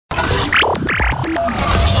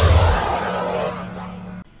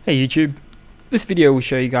Hey YouTube, this video will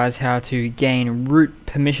show you guys how to gain root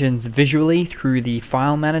permissions visually through the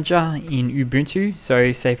file manager in Ubuntu.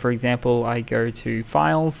 So say for example I go to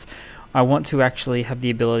files, I want to actually have the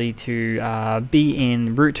ability to be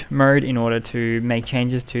in root mode in order to make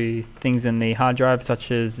changes to things in the hard drive, such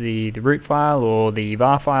as the root file or the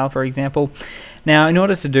var file, for example. Now in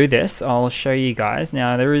order to do this, I'll show you guys.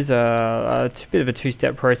 Now there is a bit of a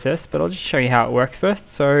two-step process, but I'll just show you how it works first.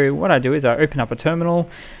 So what I do is I open up a terminal,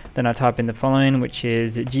 then I type in the following, which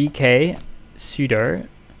is gk sudo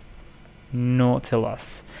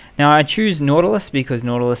nautilus. Now I choose Nautilus because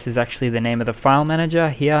Nautilus is actually the name of the file manager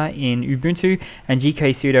here in Ubuntu, and gk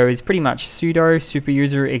sudo is pretty much sudo super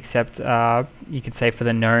user, except you could say for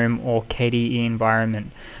the GNOME or KDE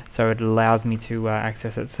environment, so it allows me to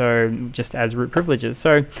access it, so just as root privileges.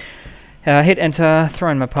 So hit enter,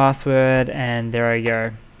 throw in my password, and there I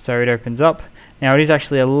go. So it opens up. Now it is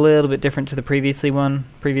actually a little bit different to the previous one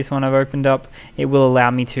I've opened up. It will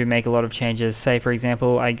allow me to make a lot of changes. Say for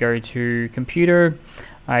example I go to computer,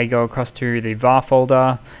 I go across to the var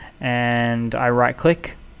folder, and I right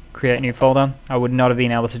click, create new folder. I would not have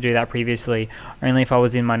been able to do that previously. Only if I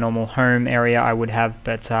was in my normal home area I would have,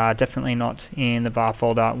 but definitely not in the var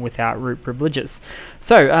folder without root privileges.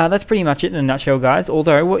 So that's pretty much it in a nutshell, guys.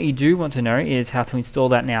 Although what you do want to know is how to install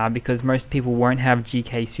that now, because most people won't have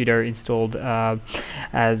gk sudo installed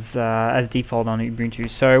as default on Ubuntu.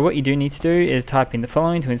 So what you do need to do is type in the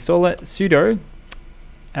following to install it: sudo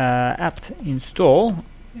apt install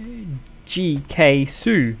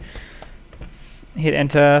gksu. Hit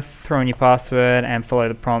enter, throw in your password, and follow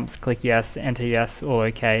the prompts. Click yes, enter yes, all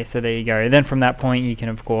okay. So there you go. Then from that point you can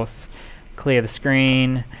of course clear the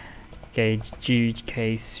screen,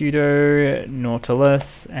 gk sudo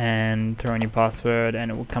nautilus, and throw in your password, and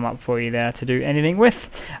it will come up for you there to do anything with.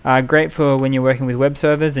 Great for when you're working with web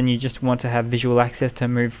servers and you just want to have visual access to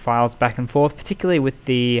move files back and forth, particularly with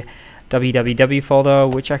the www folder,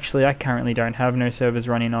 which actually I currently don't have, no servers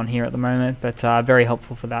running on here at the moment, but very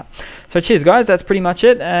helpful for that. So cheers guys, that's pretty much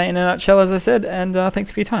it in a nutshell, as I said, and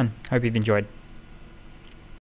thanks for your time. Hope you've enjoyed.